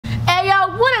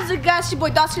up, guys? It's your boy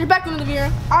Dawson. You're back in the living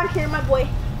room. I'm here, my boy.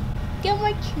 Get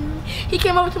my cue. He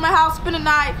came over to my house, spent the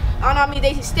night. I don't know how many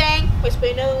days he's staying. Let's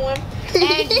play another one.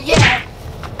 And yeah.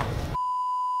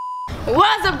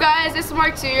 What's up, guys? This is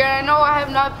Mark 2 here, and I know I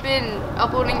have not been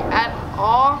uploading at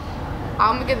all.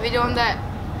 I'll make a video on that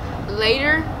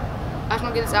later. I just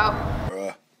want to get this out.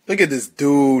 Bruh, look at this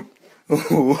dude.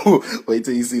 Wait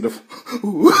till you see the.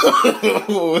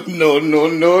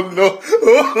 No.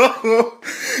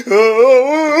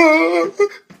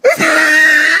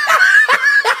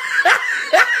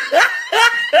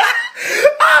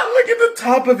 Look at the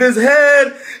top of his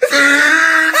head.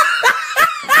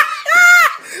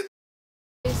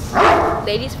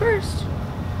 Ladies first.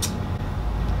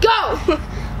 Go!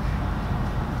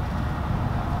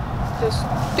 This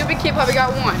stupid kid probably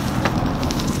got one.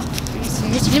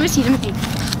 Let me see.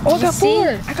 Oh, I got four.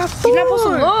 I got four. You're not supposed to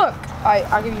look.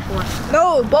 I'll give you four.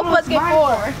 No, both of us get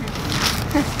four.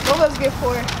 Both of us get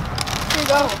four. Here you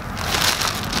go.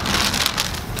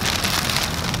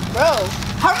 Bro,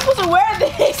 how am I supposed to wear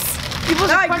this? I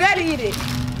gotta eat it.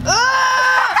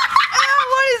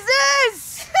 What is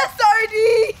this?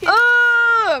 Sardine.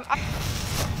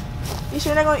 You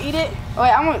sure you're not gonna eat it? Oh,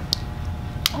 wait, I'm gonna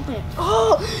open it.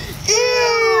 Oh,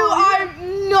 Ew, I'm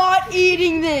not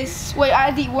eating this. Wait, I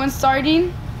have to eat one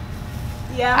sardine?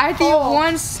 yeah. I have to eat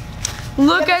once.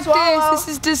 Look at swallow. this.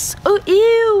 This is this. Oh,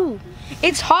 ew.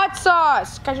 It's hot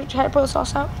sauce. Can you try to pull the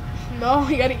sauce out? No,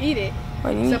 you gotta eat it.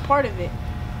 Wait, It's a part of it.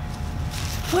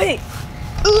 Wait.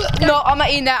 No, I'm not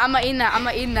eating that. I'm not eating that.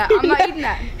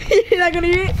 You're not gonna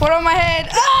eat it? Put it on my head.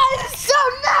 Ah, it's so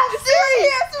nasty!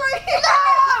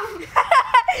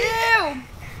 Ew.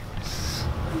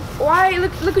 Why?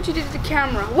 Look what you did to the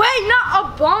camera. Wait,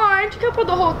 not a bunch. You can't put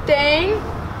the whole thing.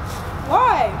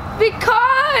 Why?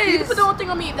 Because. You can put the whole thing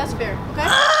on me if that's fair, okay?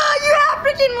 You have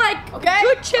freaking like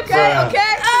good chips.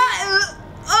 Okay.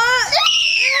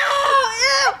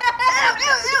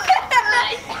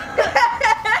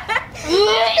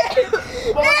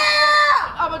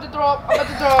 I'm about to throw up.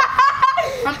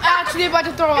 I'm actually about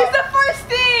to throw up. It's the first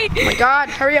thing. Oh my god,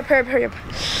 hurry up.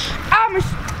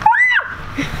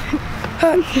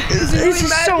 This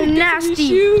is so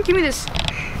nasty. Give me this.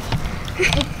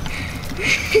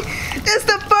 It's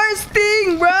the first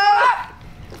thing, bro.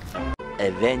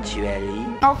 Eventually.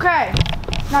 Okay,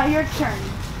 now your turn.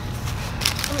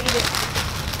 I'm gonna eat it.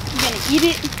 You're gonna eat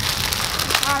it.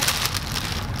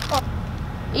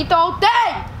 Eat the whole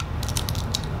thing.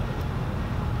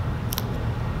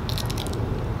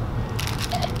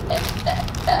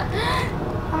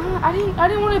 I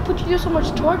didn't want to put you through so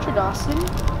much torture, Dawson. You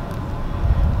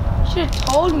should have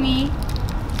told me.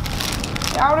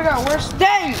 I would have got worse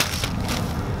things.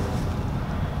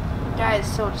 That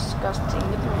is so disgusting.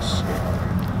 Look at my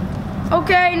shirt.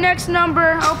 Okay, next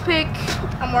number. I'll pick.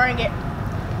 I'm wearing it.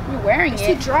 You're wearing It's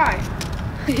it. too dry.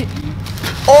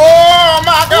 Oh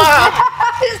my god!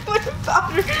 It's a bunch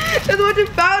of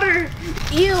powder.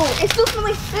 Ew, it still smells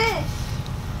like fish.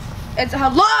 It's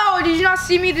hello. Did you not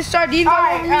see me? The sardines.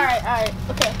 Alright.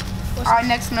 Okay. Alright,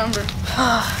 next number.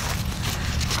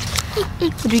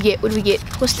 What do we get?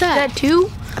 What's that? Is that two?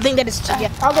 I think that is two.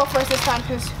 Yeah. I'll go first this time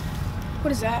because.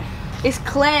 What is that? It's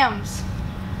clams.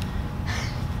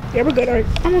 Yeah, we're good. Alright.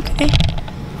 I'm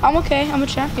okay. I'm a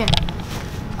champion.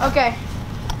 Okay. I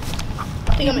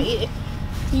think I'm gonna eat it.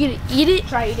 You gonna eat it?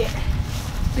 Try to eat it.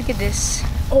 Look at this.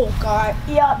 Oh god.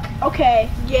 Yuck. Okay.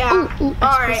 Yeah. Ooh,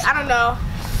 Alright. I don't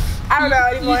know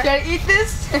anymore. You gotta eat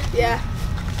this? Yeah.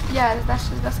 Yeah, that's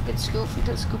a good scoop. You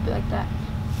just scoop it like that.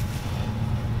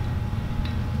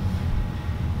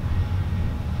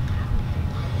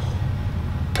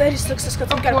 That just looks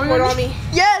disgusting. You gotta pour it on me.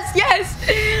 Yes. Yeah!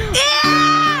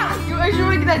 You actually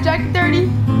want to get that jacket dirty?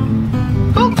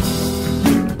 Boop.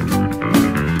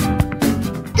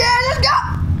 Yeah, let's go.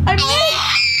 I mean,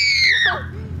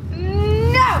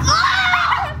 no.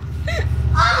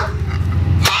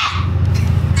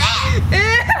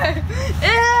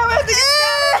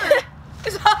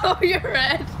 It's all over your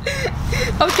head.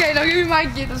 Okay, now give me my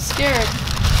gift. I'm scared.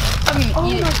 I'm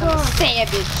gonna eat it. I'm a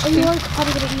savage. Oh, you are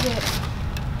probably gonna eat it.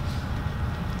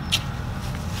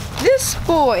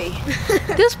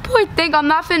 This boy think I'm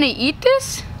not finna eat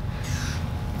this?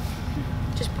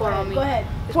 Just pour it on me. Go ahead.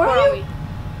 Just Pour pour on it on you? me.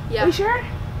 Yeah. Are you sure?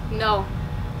 No.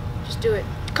 Just do it.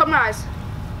 Cover my eyes.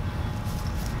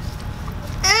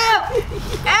 Ew!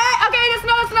 Hey, okay, that's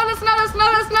enough.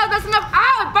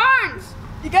 Ow, it burns!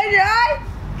 You got your eye?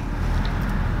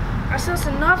 I said that's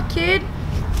enough, kid.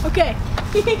 Okay.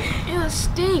 Ew, it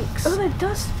stinks. Oh, that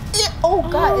does. Oh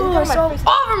god, Oh, it's it's on all my face.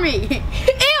 over me. Ew,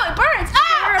 it burns.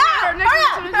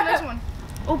 Next one.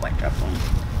 Oh, I dropped one.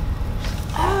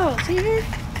 Oh, see here?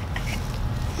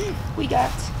 We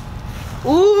got.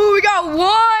 Ooh, we got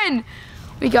one.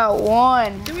 We got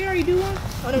one. Did we already do one?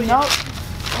 Oh, no, we Nope. didn't.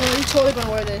 Oh, you totally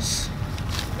gonna wear this.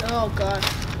 Oh God.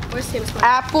 Where's the tablespoon?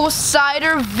 Apple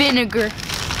cider vinegar.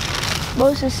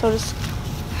 What is this soda?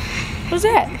 What's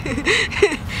that?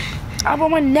 I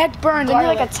want my neck burned. I need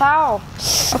like a towel.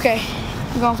 Okay,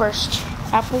 I'm going first.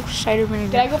 Apple cider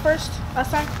vinegar. Did I go first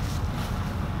last time?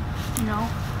 No.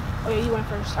 Oh yeah, you went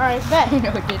first. All right, bet.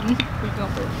 No, it didn't. We're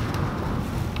going first.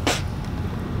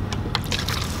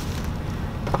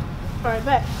 All right,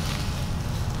 bet.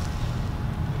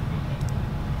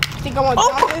 I think I want to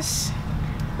drop this.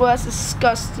 Well, that's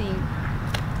disgusting.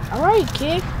 All right,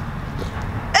 kid.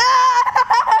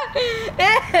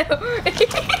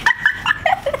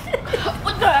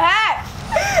 What the heck?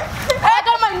 I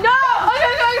got my nose.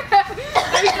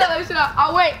 Okay. Let me sit down.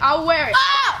 I'll wait. I'll wear it.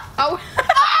 I'll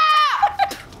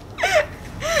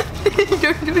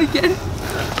Don't do it again.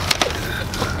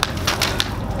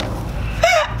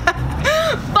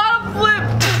 Bottom flip.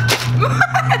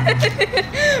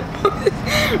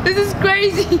 This is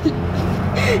crazy.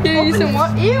 You need some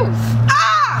water. Ew.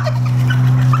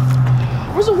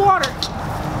 Where's the water?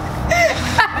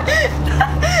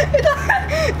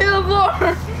 In the floor.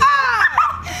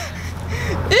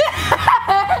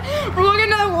 We're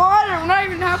looking at the water. We're not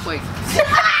even halfway.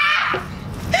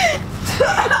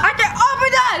 I can't open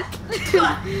that.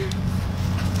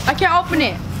 I can't open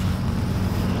it.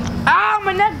 Ah,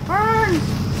 my neck burns.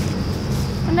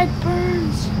 My neck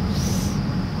burns.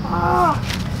 Ah.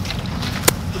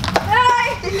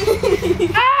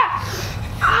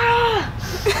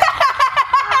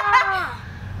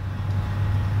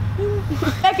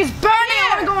 Neck is burning. I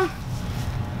want to go on.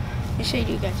 Let me show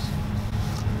you guys.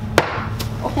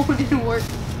 Oh, it didn't work.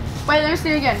 Wait, let me see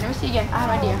it again. I have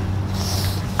an idea.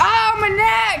 Ow, my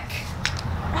neck.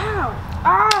 Ow.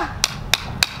 Ah.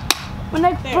 My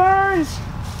neck burns.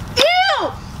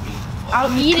 Ew.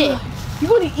 I'll eat it. You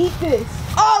gonna eat this?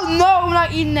 Oh no, I'm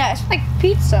not eating that. It's like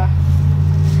pizza.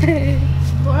 Go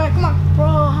ahead, come on. Bro,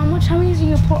 how many is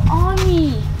you gonna put on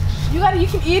me? You can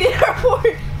eat it or pour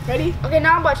it. Ready? Okay,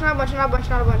 not a bunch.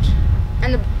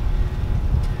 And the.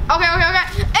 Okay.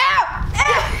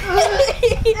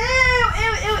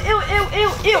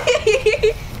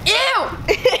 Ew.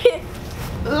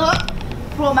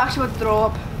 Bro, I'm actually gonna throw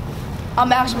up.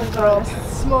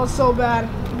 It smells so bad.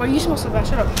 Bro, you smell so bad.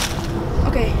 Shut up.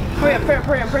 Okay, hurry up. Bro,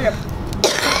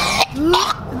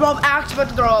 I'm actually about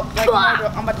to throw up. Like,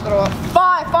 I'm about to throw up.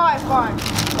 Five. 5.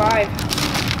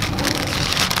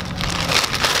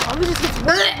 Oh, this just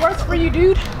gets worse for you,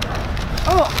 dude.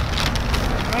 Oh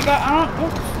my God, I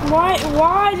don't.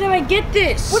 Why did I get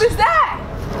this? What is that?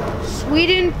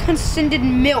 Sweetened condensed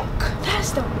milk.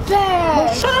 That's the Oh,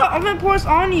 best. shut up! I'm gonna pour this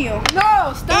on you.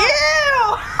 No, stop.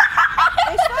 Ew!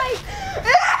 It's like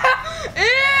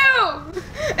Ew!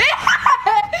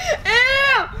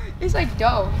 It's like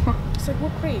dough. it's like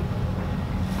whipped cream.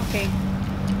 Okay.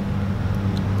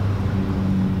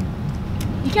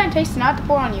 You can't taste it. I have to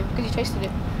pour on you because you tasted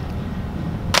it.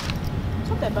 It's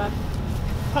not that bad.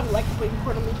 Probably like it, but you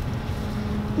poured on me.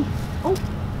 Oh.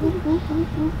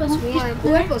 That's warm.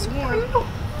 Ooh, that feels warm.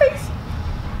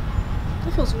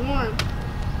 That feels warm.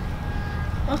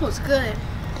 That feels good.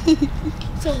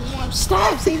 So warm.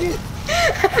 Stop, Savior.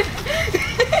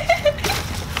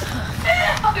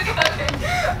 Okay.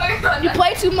 You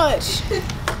play too much.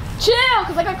 Chill,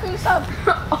 because I got clean stuff.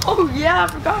 Oh yeah, I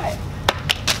forgot.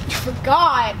 You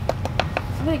forgot.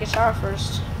 I'm gonna take a shower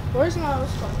first. Where's my other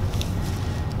stuff?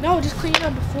 No, just clean it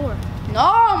up before. No,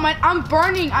 I'm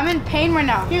burning. I'm in pain right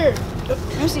now. Here. Let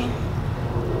me see.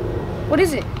 What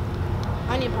is it?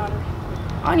 Onion powder.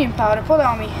 Onion powder. Pull that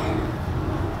on me.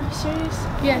 Are you serious?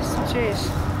 Yes, I'm serious.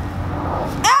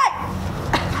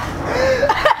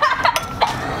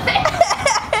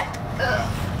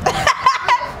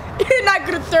 You're not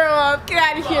gonna throw up. Get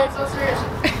out of here. I'm so serious.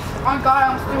 Oh God, I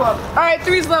almost threw up. All right,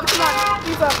 3's left. Come on.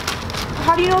 3's left.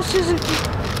 How do you know this isn't?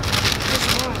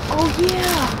 Oh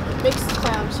yeah. Mix the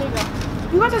clams. Here you go.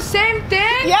 You got the same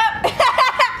thing? Yep.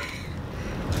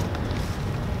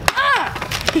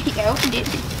 I opened it.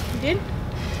 You did?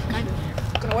 Kind of.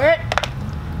 Gonna wear it?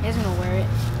 He's gonna wear it.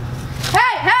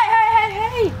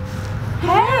 Hey!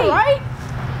 Yeah, right?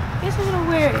 He's gonna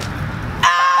wear it.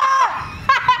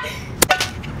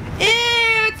 Ew,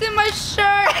 it's in my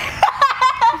shirt.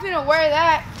 He's gonna wear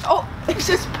that. Oh, it's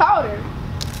just powder.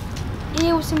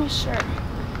 Ew, it's in my shirt.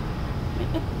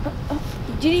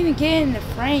 You didn't even get in the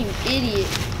frame, idiot.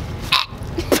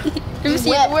 Let me see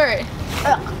you wear it.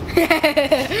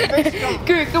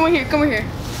 Come over here.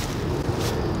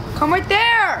 Come right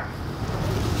there.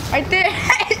 Right there.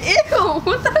 Ew,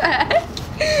 what the heck?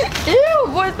 Ew,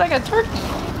 what like a turkey.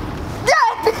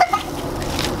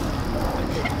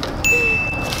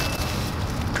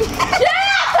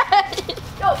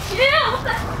 Yo, chill.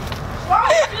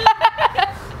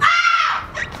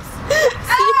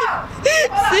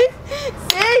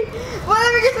 See? Well,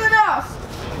 let me get something else.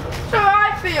 So how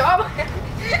I feel.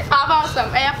 How about some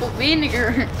apple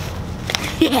vinegar?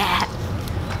 Yeah.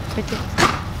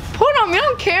 Hold on, we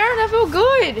don't care. That feel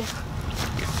good.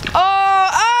 Oh,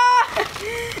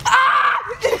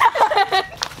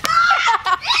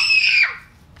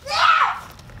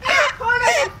 Hold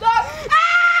on, stop.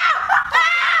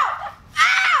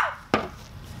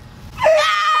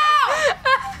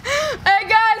 Hey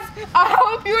guys, I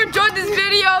hope you enjoyed this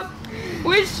video.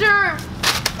 We sure.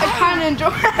 I kind of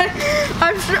enjoyed it.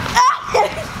 I'm sure. Hey,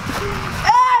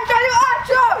 try to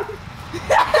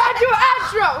do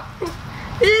outro.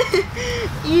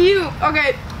 You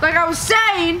okay? Like I was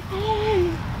saying.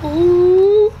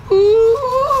 Ooh.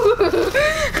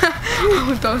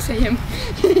 Oh, don't say him.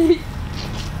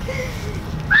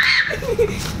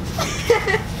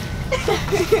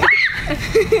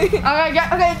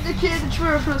 Okay, the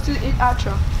true supposed to the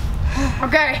outro.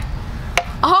 Okay.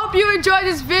 I hope you enjoyed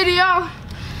this video.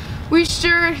 We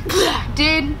sure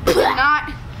did not.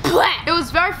 It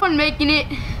was very fun making it.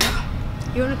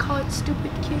 You wanna call it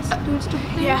stupid kids doing stupid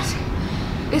things? Yeah.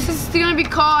 This is gonna be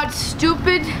called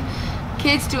Stupid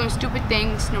Kids Doing Stupid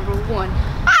Things #1.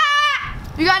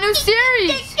 We got a new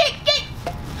series.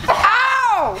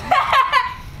 Ow!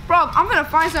 Bro, I'm gonna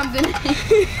find something.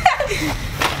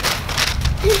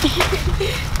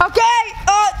 Okay,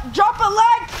 drop a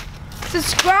like,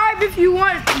 subscribe if you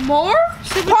want more.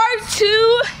 Part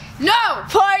 2. No,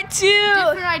 Part 2.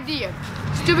 Different idea.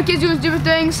 Stupid kids doing stupid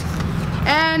things.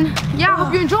 And yeah, I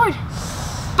hope you enjoyed.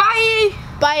 Bye.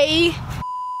 Bye.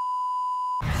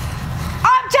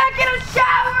 I'm taking a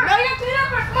shower. No, you have to do it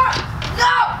first. Come on.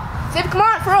 No. Save, come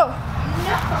on, for real.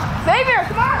 Xavier,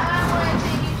 come on.